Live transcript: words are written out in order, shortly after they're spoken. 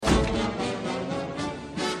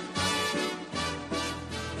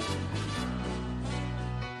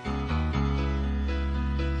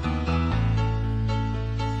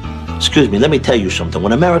Excuse me, let me tell you something.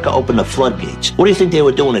 When America opened the floodgates, what do you think they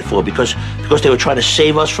were doing it for? Because they were trying to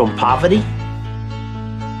save us from poverty?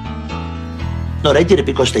 No, they did it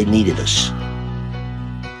because they needed us.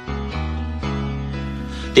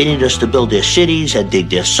 They needed us to build their cities and dig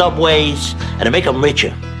their subways and to make them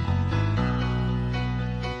richer.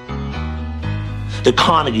 The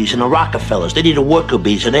Carnegies and the Rockefellers, they needed worker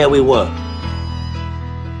bees, and there we were.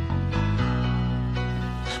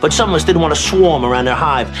 But some of us didn't want to swarm around their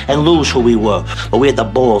hive and lose who we were, but we had the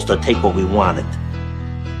balls to take what we wanted.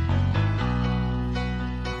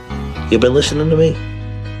 You been listening to me?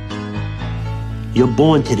 You're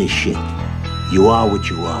born to this shit. You are what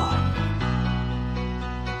you are.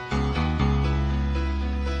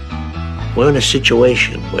 We're in a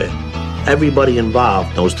situation where everybody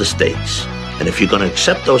involved knows the stakes. And if you're going to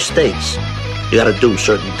accept those stakes, you got to do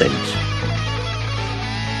certain things.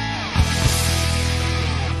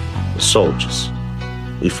 We're soldiers.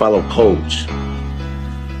 We follow codes,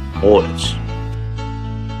 orders.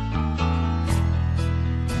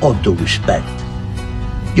 All due respect,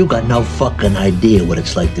 you got no fucking idea what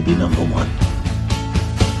it's like to be number one.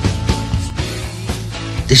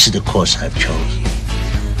 This is the course I've chosen.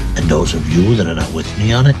 And those of you that are not with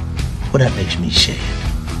me on it, well, that makes me sad.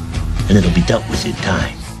 And it'll be dealt with in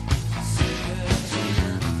time.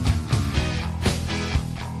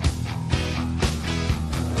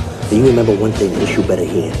 Do you remember one thing that you better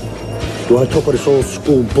hear? You want to talk all this old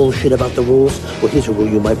school bullshit about the rules? Well, here's a rule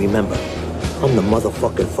you might remember. I'm the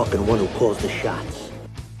motherfucking one who calls the shots.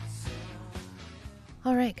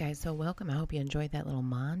 All right, guys, so welcome. I hope you enjoyed that little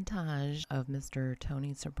montage of Mr.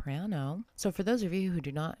 Tony Soprano. So for those of you who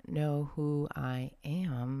do not know who I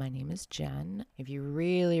am, my name is Jen. If you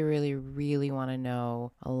really, really, really want to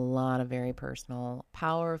know a lot of very personal,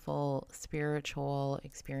 powerful, spiritual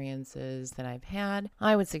experiences that I've had,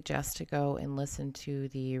 I would suggest to go and listen to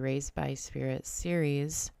the Raised by Spirit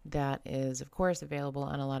series that is, of course, available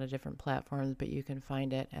on a lot of different platforms, but you can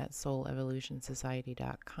find it at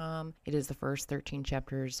soulevolutionsociety.com. It is the first 13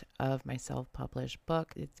 chapters of my self-published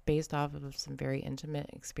book. It's based off of some very intimate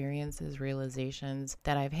experiences, realizations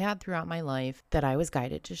that I've had throughout my life that I was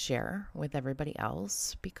guided to share with everybody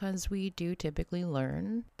else, because we do typically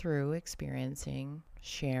learn through experiencing,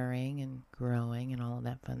 sharing, and growing and all of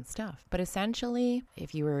that fun stuff. But essentially,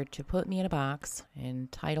 if you were to put me in a box and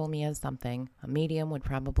title me as something, a medium would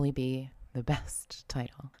probably be the best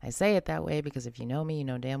title. I say it that way because if you know me, you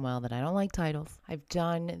know damn well that I don't like titles. I've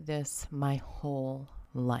done this my whole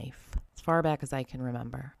life. As far back as I can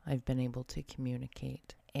remember, I've been able to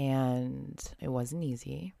communicate. And it wasn't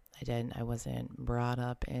easy. I wasn't brought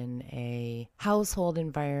up in a household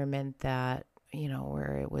environment that, you know,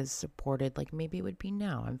 where it was supported like maybe it would be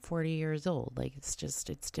now. I'm 40 years old. Like it's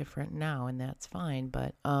different now, and that's fine.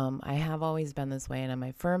 But I have always been this way, and I'm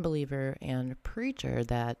a firm believer and preacher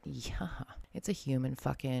that, yeah, it's a human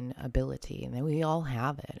fucking ability, and that we all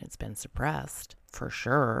have it. It's been suppressed for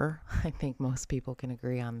sure. I think most people can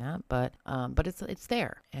agree on that, but it's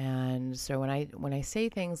there. And so when I say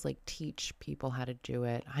things like teach people how to do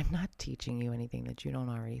it, I'm not teaching you anything that you don't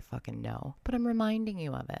already fucking know, but I'm reminding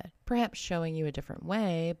you of it, perhaps showing you a different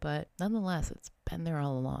way, but nonetheless, it's been there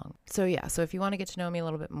all along. So yeah, so if you want to get to know me a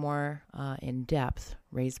little bit more in depth,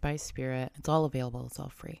 Raised by Spirit, it's all available, it's all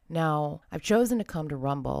free. Now, I've chosen to come to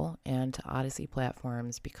Rumble and to Odyssey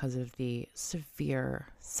platforms because of the severe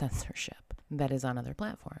censorship that is on other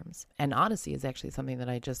platforms. And Odyssey is actually something that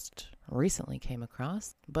I just recently came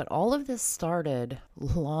across. But all of this started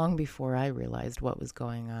long before I realized what was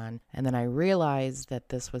going on. And then I realized that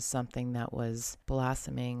this was something that was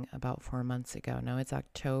blossoming about 4 months ago. Now it's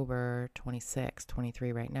October 26,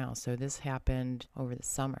 23 right now. So this happened over the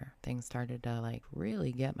summer. Things started to like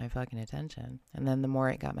really get my fucking attention. And then the more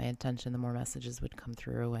it got my attention, the more messages would come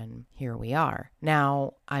through, and here we are.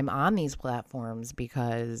 Now I'm on these platforms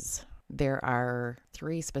because there are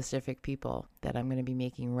 3 specific people that I'm going to be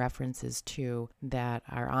making references to that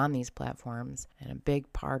are on these platforms. And a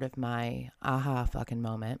big part of my aha fucking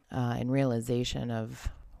moment and realization of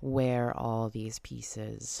where all these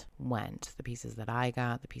pieces went, the pieces that I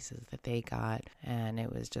got, the pieces that they got. And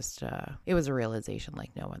it was just, it was a realization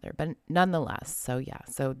like no other, but nonetheless. So yeah,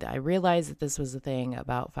 so I realized that this was a thing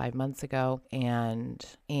about 5 months ago, and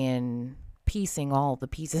in piecing all the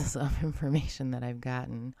pieces of information that I've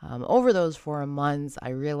gotten over those 4 months, I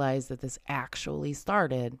realized that this actually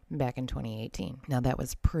started back in 2018. Now that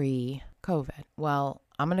was pre-COVID. Well,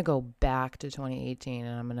 I'm going to go back to 2018,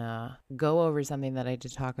 and I'm going to go over something that I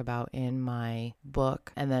did talk about in my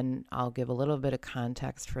book, and then I'll give a little bit of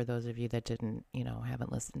context for those of you that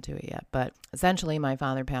haven't listened to it yet. But essentially, my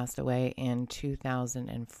father passed away in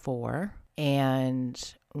 2004.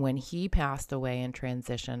 And when he passed away and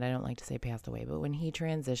transitioned, I don't like to say passed away, but when he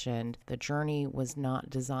transitioned, the journey was not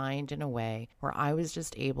designed in a way where I was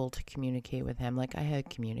just able to communicate with him like I had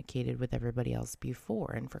communicated with everybody else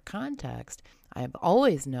before. And for context, I've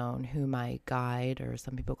always known who my guide, or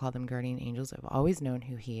some people call them guardian angels, I've always known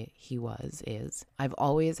who he is. I've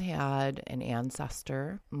always had an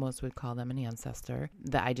ancestor, most would call them an ancestor,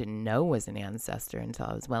 that I didn't know was an ancestor until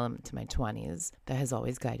I was well into my 20s, that has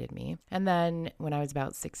always guided me. And then when I was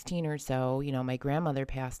about 16 or so, my grandmother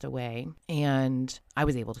passed away, and I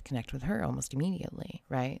was able to connect with her almost immediately,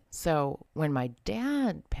 right? So when my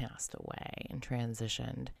dad passed away and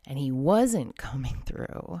transitioned, and he wasn't coming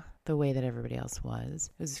through the way that everybody else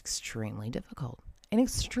was, it was extremely difficult and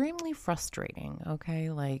extremely frustrating,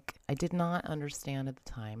 okay? Like, I did not understand at the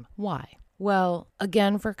time why. Well,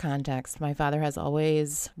 again, for context, my father has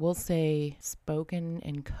always, we'll say, spoken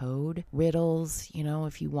in code, riddles,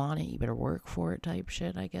 if you want it, you better work for it type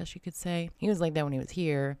shit, I guess you could say. He was like that when he was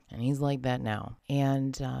here, and he's like that now.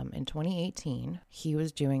 And in 2018, he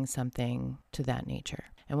was doing something to that nature.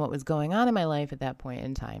 And what was going on in my life at that point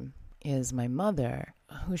in time is my mother,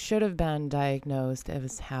 who should have been diagnosed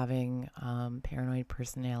as having paranoid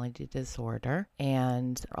personality disorder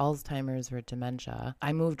and Alzheimer's or dementia,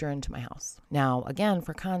 I moved her into my house. Now, again,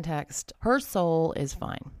 for context, her soul is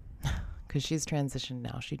fine because she's transitioned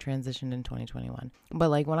now. She transitioned in 2021. But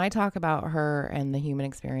like when I talk about her and the human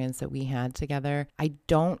experience that we had together, I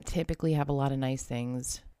don't typically have a lot of nice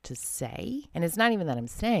things to say. And it's not even that I'm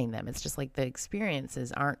saying them. It's just like the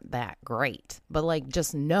experiences aren't that great. But like,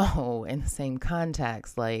 just know in the same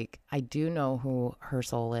context, like I do know who her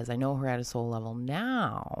soul is. I know her at a soul level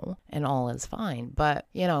now, and all is fine. But,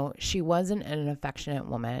 she wasn't an affectionate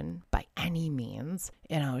woman by any means.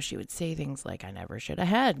 She would say things like, I never should have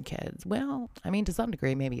had kids. Well, I mean, to some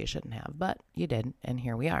degree, maybe you shouldn't have, but you did. And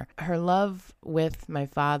here we are. Her love with my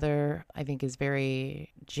father, I think, is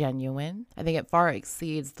very genuine. I think it far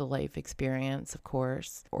exceeds the life experience, of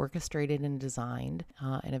course, orchestrated and designed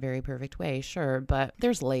in a very perfect way, sure, but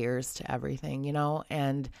there's layers to everything,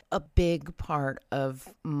 and a big part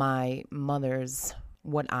of my mother's,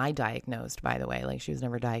 what I diagnosed, by the way, like she was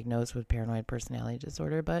never diagnosed with paranoid personality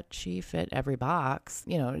disorder, but she fit every box.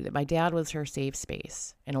 My dad was her safe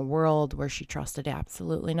space in a world where she trusted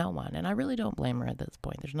absolutely no one. And I really don't blame her at this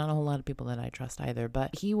point. There's not a whole lot of people that I trust either,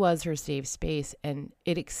 but he was her safe space, and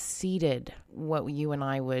it exceeded what you and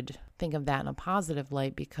I would think of that in a positive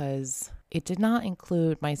light, because it did not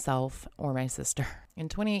include myself or my sister. In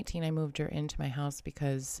 2018, I moved her into my house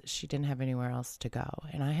because she didn't have anywhere else to go.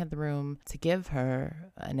 And I had the room to give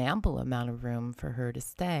her, an ample amount of room for her to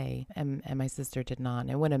stay. And my sister did not. And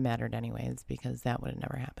it wouldn't have mattered anyways, because that would have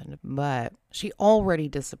never happened. But she already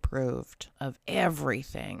disapproved of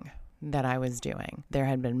everything that I was doing. There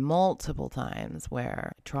had been multiple times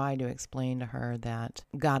where I tried to explain to her that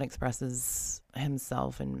God expresses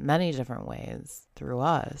himself in many different ways through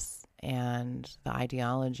us. And the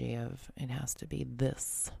ideology of it has to be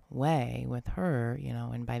this way with her,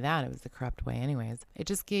 and by that it was the corrupt way anyways. It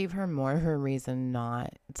just gave her more of a reason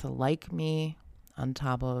not to like me, on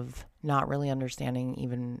top of not really understanding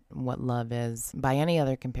even what love is by any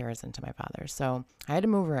other comparison to my father. So I had to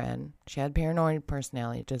move her in. She had paranoid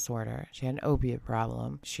personality disorder. She had an opiate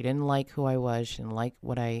problem. She didn't like who I was. She didn't like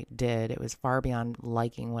what I did. It was far beyond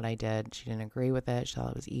liking what I did. She didn't agree with it. She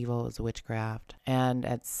thought it was evil. It was witchcraft. And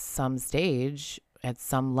at some stage, at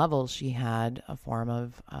some level, she had a form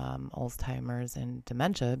of Alzheimer's and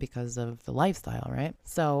dementia because of the lifestyle, right?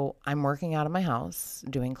 So I'm working out of my house,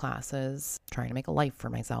 doing classes, trying to make a life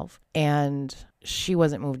for myself. And she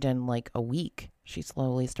wasn't moved in like a week. She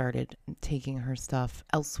slowly started taking her stuff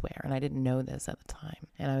elsewhere. And I didn't know this at the time.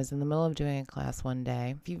 And I was in the middle of doing a class one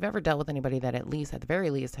day. If you've ever dealt with anybody that at the very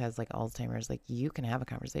least has like Alzheimer's, like you can have a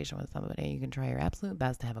conversation with somebody. You can try your absolute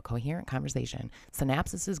best to have a coherent conversation.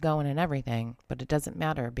 Synapses is going and everything, but it doesn't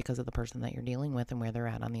matter because of the person that you're dealing with and where they're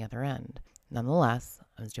at on the other end. Nonetheless,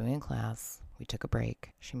 I was doing a class. We took a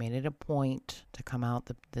break. She made it a point to come out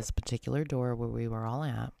this particular door where we were all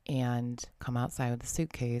at and come outside with a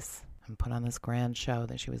suitcase and put on this grand show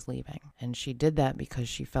that she was leaving. And she did that because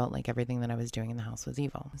she felt like everything that I was doing in the house was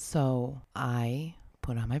evil. So I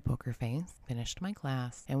put on my poker face, finished my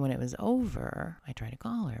class, and when it was over, I tried to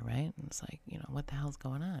call her, right? And it's like, what the hell's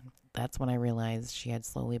going on? That's when I realized she had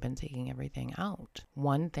slowly been taking everything out.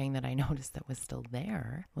 One thing that I noticed that was still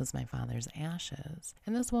there was my father's ashes.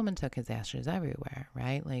 And this woman took his ashes everywhere,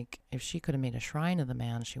 right? Like, if she could have made a shrine of the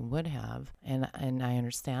man, she would have. And I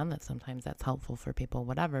understand that sometimes that's helpful for people,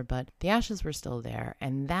 whatever, but the ashes were still there.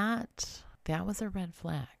 And that was a red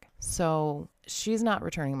flag. So she's not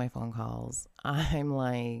returning my phone calls. I'm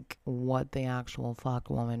like, what the actual fuck,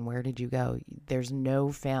 woman? Where did you go? There's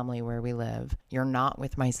no family where we live. You're not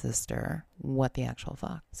with my sister. What the actual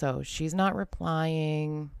fuck? So she's not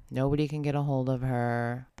replying. Nobody can get a hold of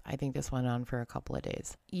her. I think this went on for a couple of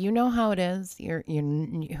days. You know how it is. You're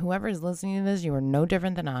whoever's listening to this, you are no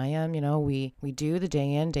different than I am. You know, we do the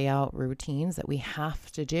day in, day out routines that we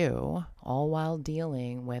have to do, all while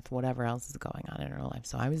dealing with whatever else is going on in our life.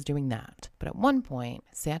 So I was doing that. But at one point,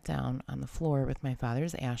 I sat down on the floor with my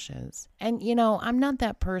father's ashes. And, you know, I'm not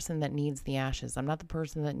that person that needs the ashes. I'm not the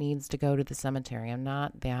person that needs to go to the cemetery. I'm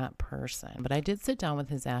not that person. But I did sit down with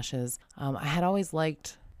his ashes. I had always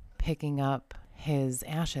liked picking up his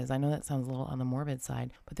ashes. I know that sounds a little on the morbid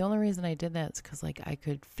side, but the only reason I did that is because, like, I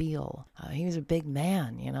could feel he was a big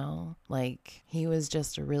man, you know, like he was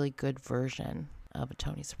just a really good version of a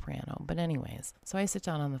Tony Soprano. But anyways, so I sit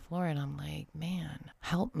down on the floor and I'm like, man,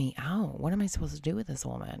 help me out. What am I supposed to do with this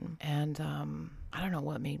woman? And I don't know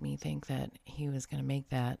what made me think that he was going to make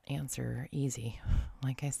that answer easy,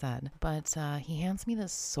 like I said. But he hands me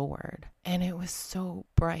this sword, and it was so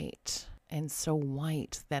bright and so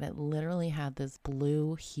white that it literally had this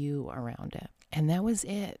blue hue around it. And that was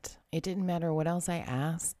it. It didn't matter what else I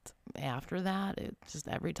asked after that. It just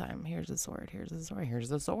every time, here's a sword, here's a sword,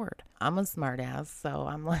 here's a sword. I'm a smart ass, so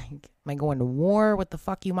I'm like, am I going to war? What the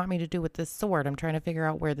fuck you want me to do with this sword? I'm trying to figure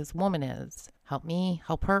out where this woman is. Help me,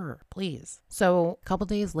 help her, please. So a couple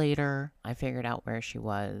days later, I figured out where she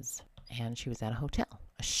was, and she was at a hotel.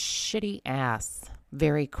 A shitty ass,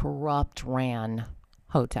 very corrupt ran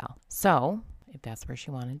hotel. So if that's where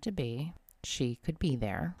she wanted to be, she could be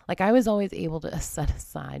there. Like, I was always able to set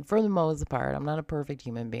aside, for the most part, I'm not a perfect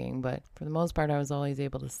human being, but for the most part, I was always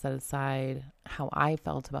able to set aside how I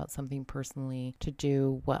felt about something personally to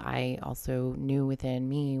do what I also knew within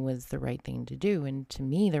me was the right thing to do. And to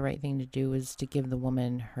me, the right thing to do was to give the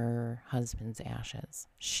woman her husband's ashes.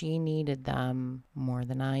 She needed them more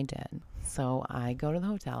than I did. So I go to the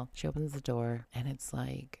hotel, she opens the door, and it's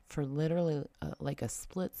like, for literally like a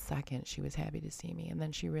split second, she was happy to see me. And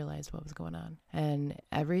then she realized what was going on. And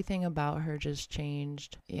everything about her just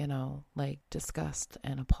changed, you know, like disgust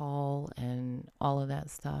and appall and all of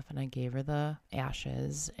that stuff. And I gave her the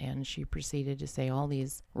ashes, and she proceeded to say all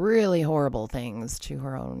these really horrible things to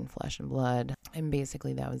her own flesh and blood. And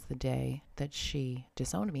basically that was the day that she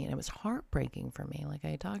disowned me. And it was heartbreaking for me. Like,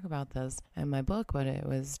 I talk about this in my book, but it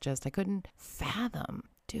was just, I couldn't fathom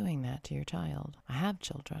doing that to your child. I have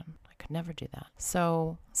children. I could never do that.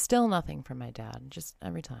 So still nothing from my dad. Just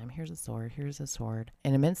every time, here's a sword, here's a sword.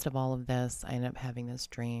 In the midst of all of this, I end up having this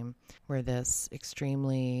dream where this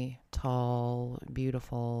extremely tall,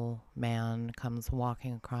 beautiful man comes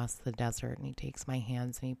walking across the desert, and he takes my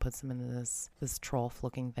hands and he puts them into this trough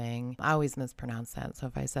looking thing. I always mispronounce that, so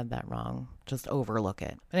if I said that wrong, just overlook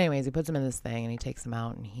it. But anyways, he puts them in this thing and he takes them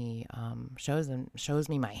out, and he shows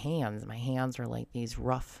me my hands. My hands are like these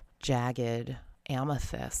rough, jagged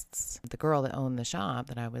amethysts. The girl that owned the shop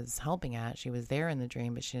that I was helping at, she was there in the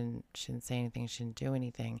dream, but she didn't say anything, she didn't do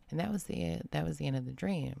anything. And that was the end of the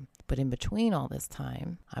dream. But in between all this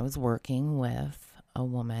time, I was working with a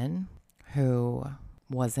woman who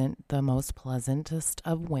wasn't the most pleasantest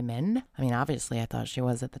of women. I mean, obviously I thought she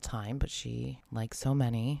was at the time, but she, like so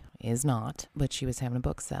many, is not. But she was having a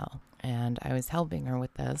book sale, and I was helping her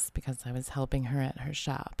with this because I was helping her at her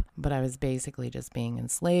shop. But I was basically just being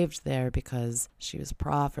enslaved there because she was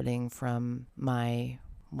profiting from my,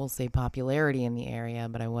 we'll say, popularity in the area,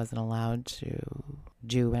 but I wasn't allowed to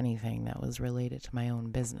do anything that was related to my own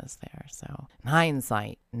business there. So in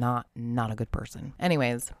hindsight, not a good person.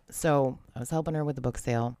 Anyways, so I was helping her with the book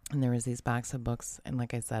sale, and there was these box of books. And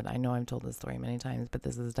like I said, I know I've told this story many times, but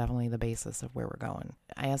this is definitely the basis of where we're going.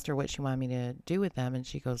 I asked her what she wanted me to do with them, and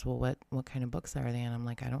she goes, well, what kind of books are they? And I'm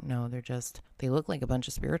like, I don't know. They look like a bunch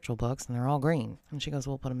of spiritual books, and they're all green. And she goes,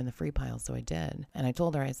 well, put them in the free pile. So I did. And I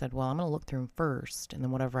told her, I said, well, I'm going to look through them first, and then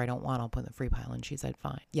whatever I don't want, I'll put in the free pile. And she said,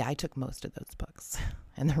 fine. Yeah, I took most of those books.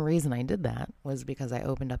 And the reason I did that was because I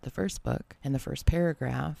opened up the first book, and the first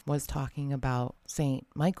paragraph was talking about Saint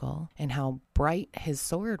Michael and how bright his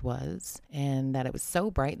sword was, and that it was so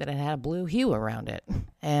bright that it had a blue hue around it.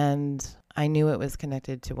 And I knew it was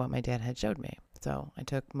connected to what my dad had showed me. So I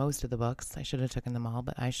took most of the books. I should have taken them all,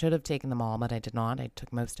 but I did not. I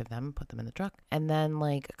took most of them, put them in the truck. And then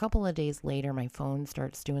like a couple of days later, my phone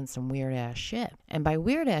starts doing some weird ass shit. And by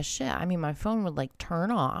weird ass shit, I mean my phone would like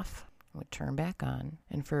turn off, would turn back on,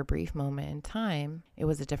 and for a brief moment in time, it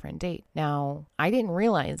was a different date. Now, I didn't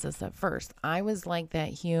realize this at first. I was like that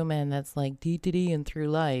human that's like dee-dee-dee and through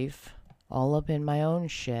life, all up in my own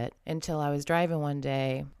shit, until I was driving one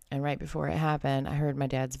day, And right before it happened, I heard my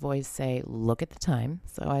dad's voice say, look at the time.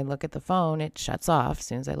 So I look at the phone, it shuts off as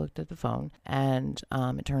soon as I looked at the phone, and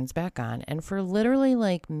it turns back on. And for literally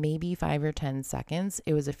like maybe 5 or 10 seconds,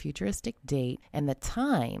 it was a futuristic date. And the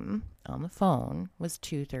time on the phone was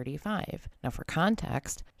 2:35. Now for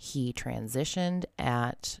context, he transitioned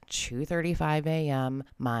at 2:35 a.m.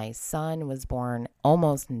 My son was born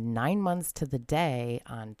almost 9 months to the day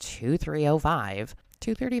on 2/3/05.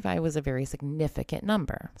 2:35 was a very significant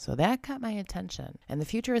number. So that caught my attention. And the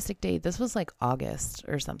futuristic date, this was like August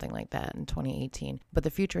or something like that in 2018. But the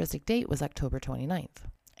futuristic date was October 29th.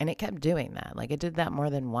 And it kept doing that. Like it did that more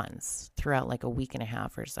than once throughout like a week and a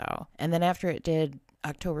half or so. And then after it did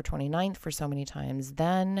October 29th for so many times,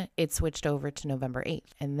 then it switched over to November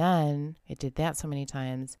 8th. And then it did that so many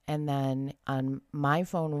times. And then on my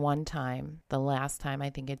phone one time, the last time I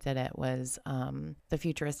think it did it was the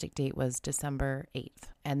futuristic date was December 8th.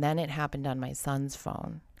 And then it happened on my son's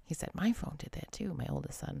phone. He said, my phone did that too, my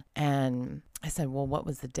oldest son. And I said, well, what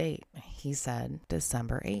was the date? He said,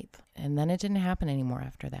 December 8th. And then it didn't happen anymore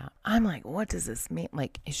after that. I'm like, what does this mean?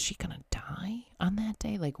 Like, is she going to die on that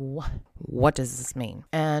day? Like, what does this mean?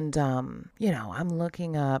 And, I'm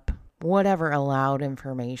looking up whatever allowed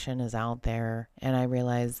information is out there. And I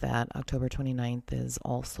realized that October 29th is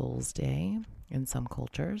All Souls Day in some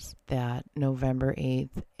cultures, that November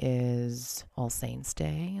 8th is All Saints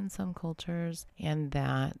Day in some cultures, and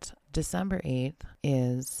that December 8th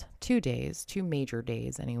is 2 days, 2 major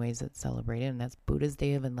days anyways that's celebrated, and that's Buddha's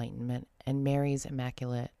Day of Enlightenment and Mary's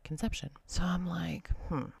Immaculate Conception. So I'm like,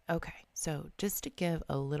 okay. So just to give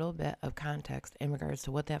a little bit of context in regards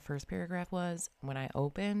to what that first paragraph was, when I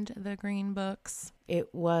opened the Green Books,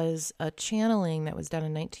 it was a channeling that was done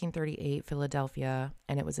in 1938, Philadelphia,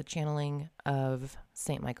 and it was a channeling of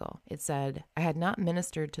St. Michael. It said, I had not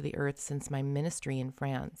ministered to the earth since my ministry in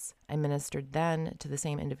France. I ministered then to the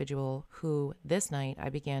same individual who this night I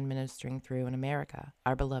began ministering through in America,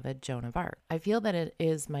 our beloved Joan of Arc. I feel that it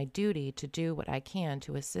is my duty to do what I can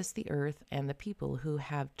to assist the earth and the people who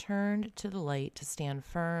have turned to the light to stand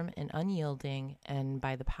firm and unyielding, and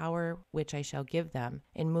by the power which I shall give them,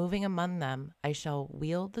 in moving among them, I shall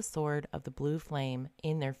wield the sword of the blue flame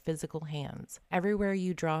in their physical hands. Everywhere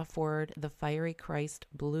you draw forward the fiery Christ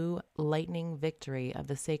blue lightning victory of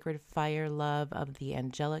the sacred fire love of the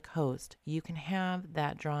angelic host, you can have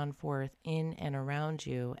that drawn forth in and around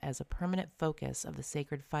you as a permanent focus of the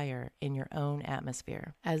sacred fire in your own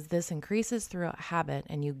atmosphere. As this increases throughout habit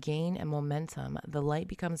and you gain a momentum, the light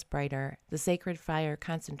becomes brighter. The sacred fire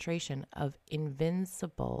concentration of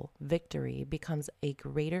invincible victory becomes a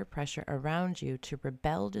greater pressure around you to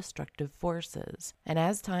repel destructive forces. And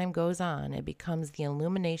as time goes on, it becomes the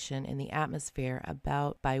illumination in the atmosphere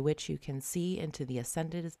about by which you can see into the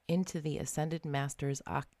ascended master's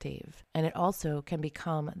octave. And it also can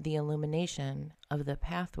become the illumination of the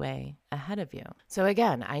pathway ahead of you. So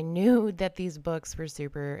again, I knew that these books were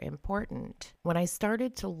super important. When I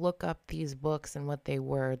started to look up these books and what they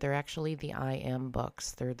were, they're actually the I Am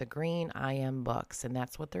books. They're the green I Am books, and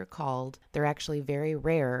that's what they're called. They're actually very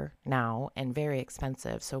rare now and very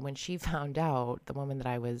expensive. So when she found out, the woman that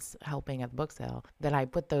I was helping at the book sale, that I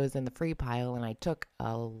put those in the free pile and I took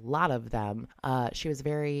a lot of them, she was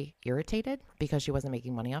very irritated because she wasn't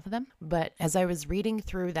making money off of them. But as I was reading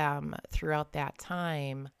through them throughout that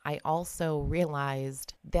time, I also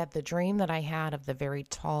realized that the dream that I had of the very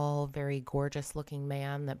tall, very gorgeous looking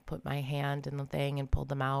man that put my hand in the thing and pulled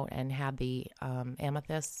them out and had the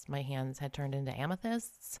amethysts, my hands had turned into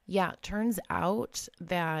amethysts. Yeah, it turns out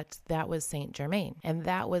that that was Saint Germain. And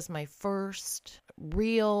that was my first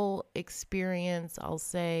real experience, I'll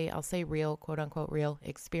say real, quote unquote, real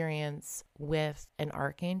experience with an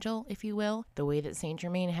archangel, if you will. The way that Saint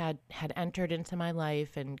Germain had entered into my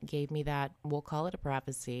life and gave me that, we'll call it a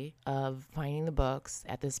prophecy, of finding the books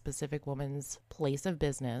at this specific woman's place of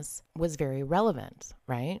business was very relevant,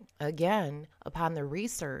 right? Again, upon the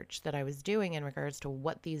research that I was doing in regards to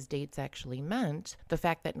what these dates actually meant, the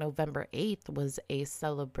fact that November 8th was a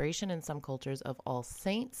celebration in some cultures of All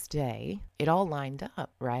Saints Day, it all lined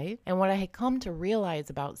up, right? And what I had come to realize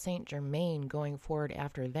about Saint Germain going forward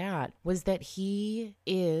after that was that he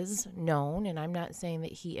is known, and I'm not saying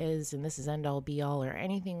that he is, and this is end all be all or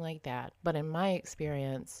anything like that, but in my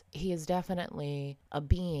experience, he is definitely a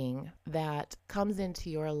being that comes into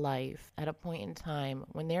your life at a point in time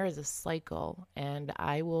when there is a cycle, and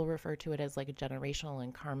I will refer to it as like a generational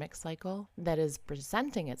and karmic cycle that is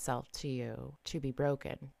presenting itself to you to be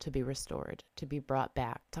broken, to be restored, to be brought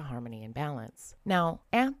back to harmony and balance. Now,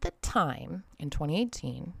 at the time in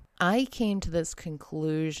 2018, I came to this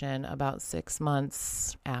conclusion about 6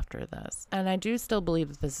 months after this. And I do still believe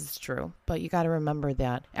that this is true, but you got to remember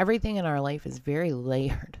that everything in our life is very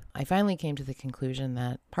layered. I finally came to the conclusion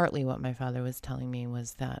that partly what my father was telling me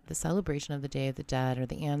was that the celebration of the Day of the Dead or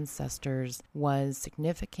the ancestors was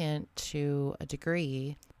significant to a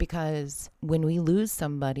degree because when we lose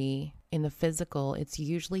somebody in the physical, it's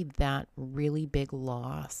usually that really big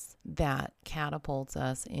loss that catapults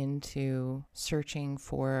us into searching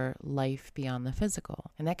for life beyond the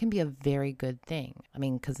physical. And that can be a very good thing. I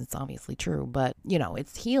mean, because it's obviously true, but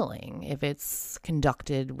it's healing if it's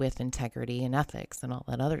conducted with integrity and ethics and all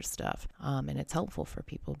that other stuff. And it's helpful for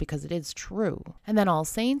people because it is true. And then All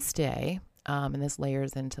Saints Day, and this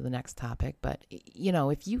layers into the next topic, but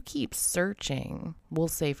if you keep searching, we'll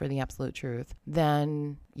say for the absolute truth,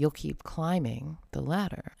 then you'll keep climbing the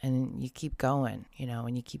ladder and you keep going,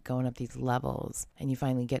 and you keep going up these levels and you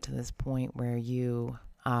finally get to this point where you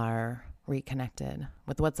are reconnected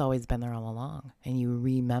with what's always been there all along, and you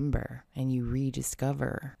remember and you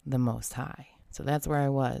rediscover the Most High. So that's where I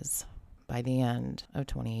was by the end of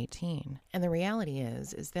 2018. And the reality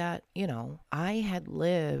is that, I had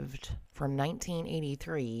lived from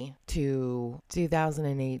 1983 to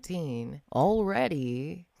 2018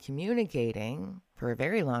 already communicating for a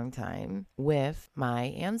very long time with my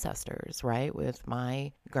ancestors, right? With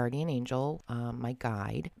my guardian angel, my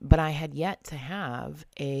guide. But I had yet to have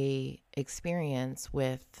a experience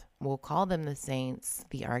with, we'll call them the saints,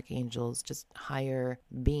 the archangels, just higher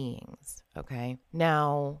beings, okay?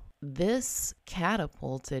 Now, this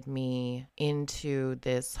catapulted me into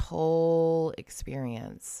this whole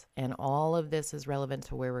experience, and all of this is relevant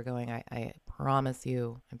to where we're going. I promise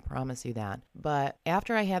you that. But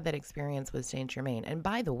after I had that experience with Saint Germain, and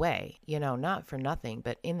by the way, not for nothing,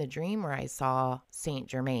 but in the dream where I saw Saint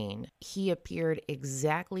Germain, he appeared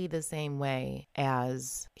exactly the same way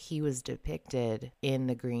as he was depicted in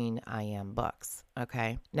the Green I Am books.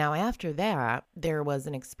 Okay. Now, after that, there was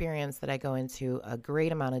an experience that I go into a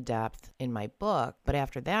great amount of depth in my book. But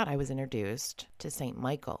after that, I was introduced to St.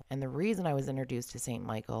 Michael. And the reason I was introduced to St.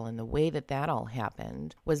 Michael and the way that all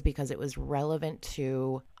happened was because it was relevant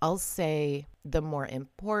to, I'll say, the more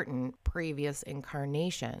important previous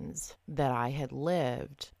incarnations that I had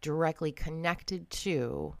lived directly connected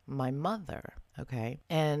to my mother. Okay.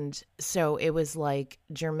 And so it was like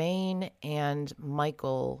Germain and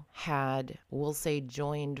Michael had, we'll say,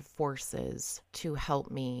 joined forces to help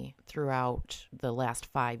me throughout the last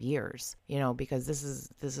 5 years, because this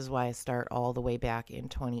is why I start all the way back in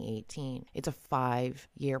 2018. It's a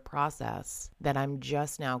 5-year process that I'm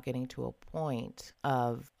just now getting to a point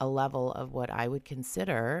of a level of what I would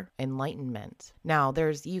consider enlightenment. Now,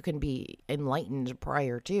 you can be enlightened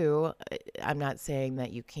prior to, I'm not saying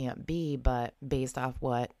that you can't be, but based off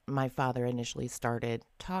what my father initially started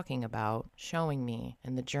talking about, showing me,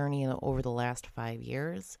 and the journey over the last 5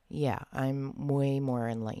 years, yeah, I'm way more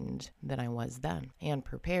enlightened than I was then, and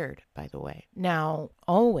prepared, by the way. Now,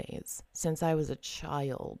 always, since I was a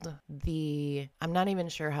child, I'm not even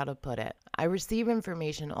sure how to put it. I receive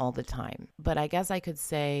information all the time, but I guess I could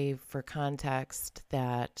say for context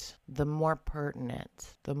that the more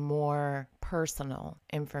pertinent, the more personal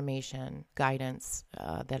information, guidance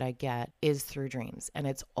that I get is through dreams. And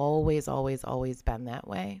it's always, always, always been that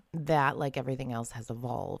way. That, like everything else, has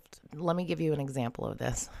evolved. Let me give you an example of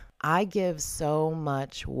this. I give so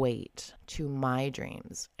much weight to my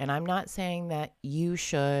dreams. And I'm not saying that you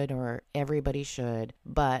should or everybody should,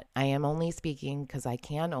 but I am only speaking because I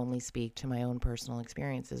can only speak to my own personal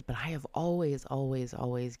experiences. But I have always, always,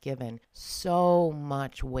 always given so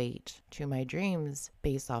much weight to my dreams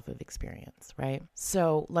based off of experience, right?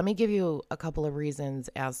 So let me give you a couple of reasons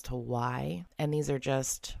as to why. And these are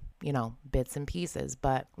just, bits and pieces.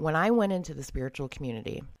 But when I went into the spiritual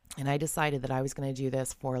community, and I decided that I was going to do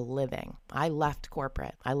this for a living, I left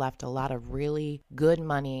corporate. I left a lot of really good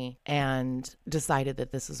money and decided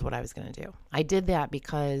that this is what I was going to do. I did that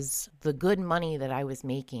because the good money that I was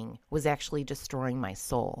making was actually destroying my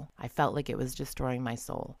soul. I felt like it was destroying my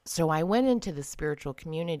soul. So I went into the spiritual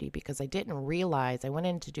community because I went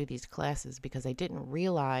in to do these classes because I didn't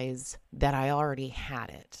realize that I already had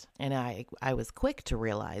it. And I was quick to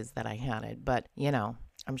realize that I had it, but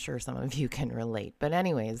I'm sure some of you can relate. But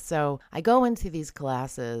anyways, so I go into these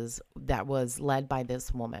classes that was led by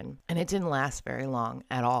this woman, and it didn't last very long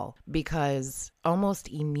at all because almost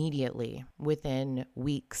immediately, within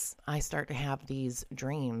weeks, I start to have these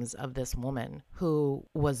dreams of this woman who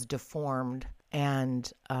was deformed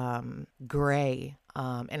and gray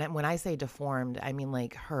And when I say deformed, I mean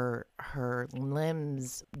like her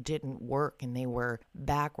limbs didn't work and they were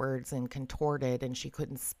backwards and contorted and she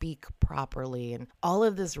couldn't speak properly and all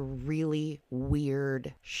of this really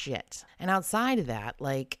weird shit. And outside of that,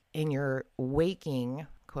 like in your waking,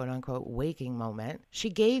 quote unquote, waking moment, she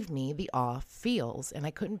gave me the off feels and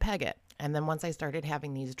I couldn't peg it. And then once I started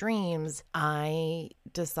having these dreams, I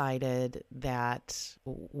decided that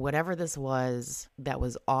whatever this was that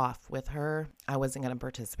was off with her, I wasn't going to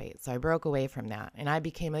participate. So I broke away from that and I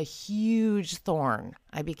became a huge thorn.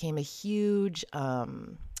 I became a huge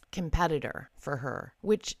competitor for her,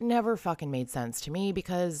 which never fucking made sense to me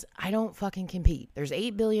because I don't fucking compete. There's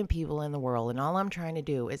 8 billion people in the world and all I'm trying to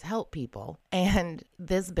do is help people. And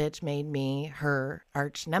this bitch made me her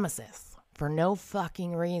arch nemesis for no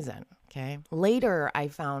fucking reason. Okay. Later, I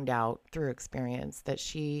found out through experience that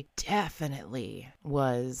she definitely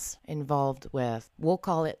was involved with, we'll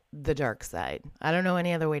call it the dark side. I don't know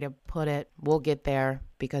any other way to put it. We'll get there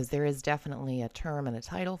because there is definitely a term and a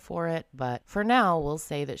title for it. But for now, we'll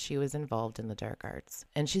say that she was involved in the dark arts.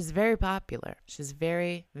 And she's very popular. She's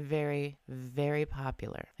very, very, very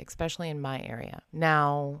popular, especially in my area.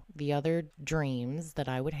 Now, the other dreams that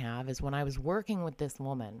I would have is when I was working with this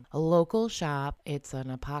woman, a local shop. It's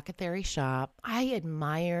an apothecary shop. I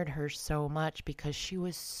admired her so much because she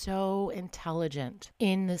was so intelligent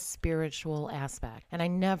in the spiritual aspect. And I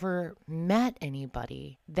never met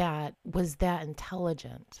anybody that was that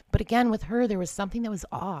intelligent. But again, with her, there was something that was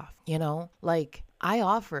off, you know, like I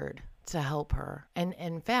offered to help her. And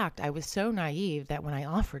in fact, I was so naive that when I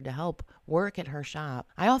offered to help work at her shop,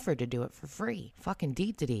 I offered to do it for free. Fucking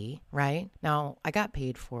D, right? Now, I got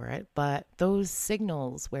paid for it, but those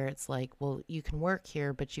signals where it's like, well, you can work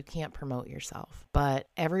here, but you can't promote yourself. But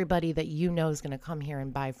everybody that you know is going to come here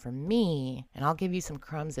and buy from me, and I'll give you some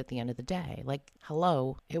crumbs at the end of the day. Like,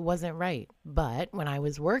 hello, it wasn't right. But when I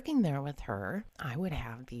was working there with her, I would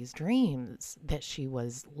have these dreams that she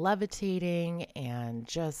was levitating and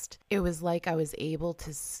just, it was like I was able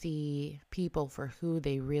to see people for who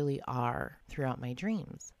they really are throughout my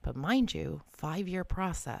dreams. But mind you, 5-year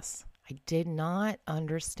process. I did not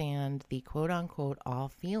understand the quote unquote awe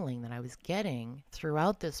feeling that I was getting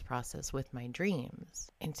throughout this process with my dreams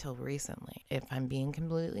until recently. If I'm being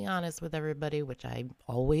completely honest with everybody, which I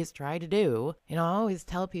always try to do, I always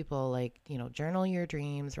tell people like, journal your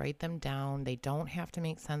dreams, write them down. They don't have to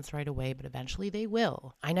make sense right away, but eventually they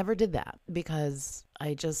will. I never did that because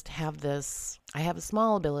I just have I have a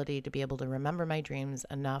small ability to be able to remember my dreams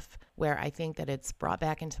enough where I think that it's brought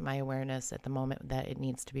back into my awareness at the moment that it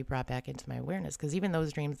needs to be brought back into my awareness. Because even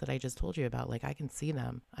those dreams that I just told you about, like I can see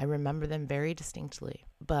them. I remember them very distinctly.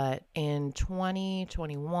 But in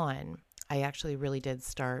 2021, I actually really did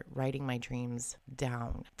start writing my dreams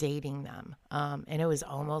down, dating them. And it was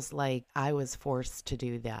almost like I was forced to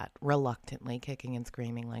do that, reluctantly, kicking and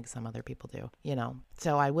screaming like some other people do,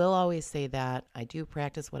 So I will always say that I do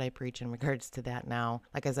practice what I preach in regards to that now.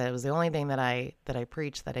 Like I said, it was the only thing that I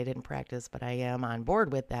preached that I didn't practice, but I am on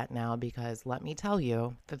board with that now because let me tell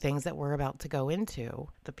you, the things that we're about to go into,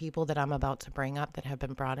 the people that I'm about to bring up that have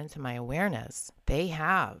been brought into my awareness, they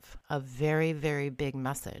have a very, very big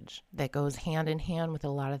message that goes hand in hand with a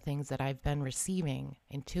lot of things that I've been receiving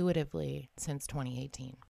intuitively since 2018.